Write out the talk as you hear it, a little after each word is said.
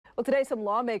Well, today some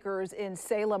lawmakers in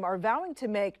Salem are vowing to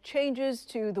make changes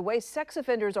to the way sex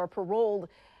offenders are paroled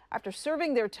after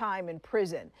serving their time in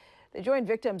prison. They joined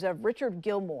victims of Richard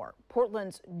Gilmore,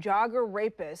 Portland's jogger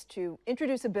rapist, to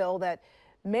introduce a bill that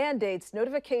mandates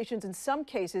notifications in some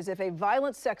cases if a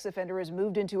violent sex offender is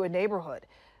moved into a neighborhood.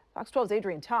 Fox 12's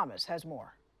Adrian Thomas has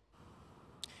more.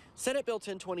 Senate Bill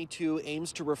 1022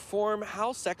 aims to reform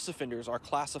how sex offenders are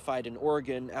classified in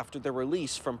Oregon after their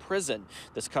release from prison.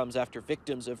 This comes after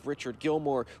victims of Richard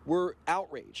Gilmore were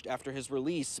outraged after his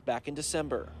release back in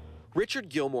December. Richard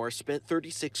Gilmore spent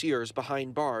 36 years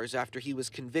behind bars after he was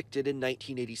convicted in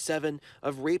 1987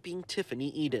 of raping Tiffany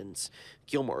Edens.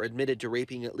 Gilmore admitted to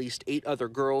raping at least 8 other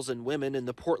girls and women in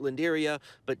the Portland area,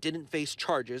 but didn't face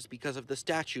charges because of the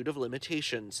statute of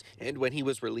limitations. And when he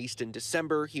was released in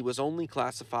December, he was only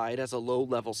classified as a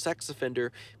low-level sex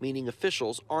offender, meaning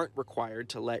officials aren't required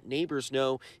to let neighbors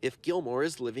know if Gilmore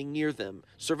is living near them.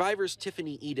 Survivors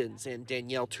Tiffany Edens and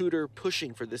Danielle Tudor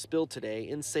pushing for this bill today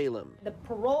in Salem. The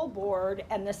parole board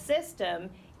and the system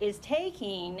is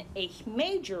taking a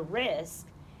major risk,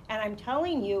 and I'm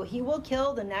telling you, he will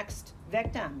kill the next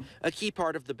victim. A key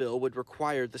part of the bill would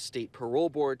require the state parole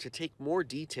board to take more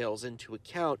details into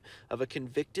account of a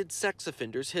convicted sex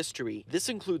offender's history. This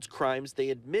includes crimes they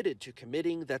admitted to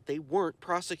committing that they weren't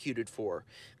prosecuted for.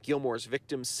 Gilmore's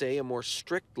victims say a more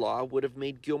strict law would have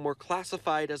made Gilmore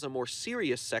classified as a more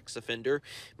serious sex offender,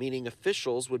 meaning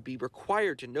officials would be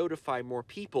required to notify more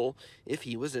people if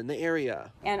he was in the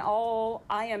area. And all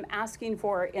I am asking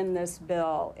for in this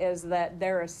bill is that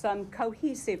there is some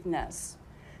cohesiveness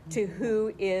to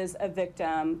who is a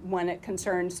victim when it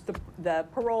concerns the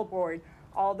parole board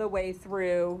all the way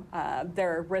through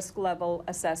their risk level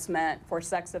assessment for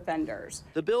sex offenders.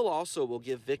 The bill also will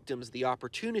give victims the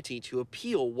opportunity to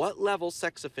appeal what level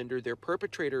sex offender their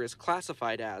perpetrator is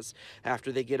classified as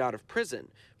after they get out of prison.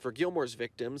 For Gilmore's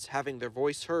victims, having their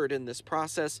voice heard in this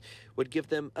process would give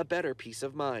them a better peace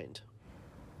of mind.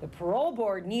 The parole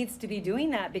board needs to be doing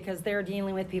that because they're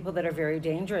dealing with people that are very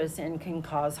dangerous and can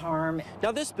cause harm.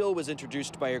 Now, this bill was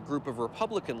introduced by a group of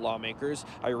Republican lawmakers.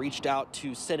 I reached out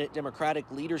to Senate Democratic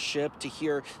leadership to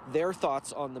hear their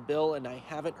thoughts on the bill, and I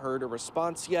haven't heard a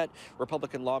response yet.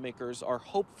 Republican lawmakers are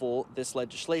hopeful this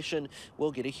legislation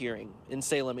will get a hearing. In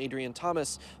Salem, Adrian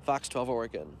Thomas, Fox 12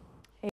 Oregon.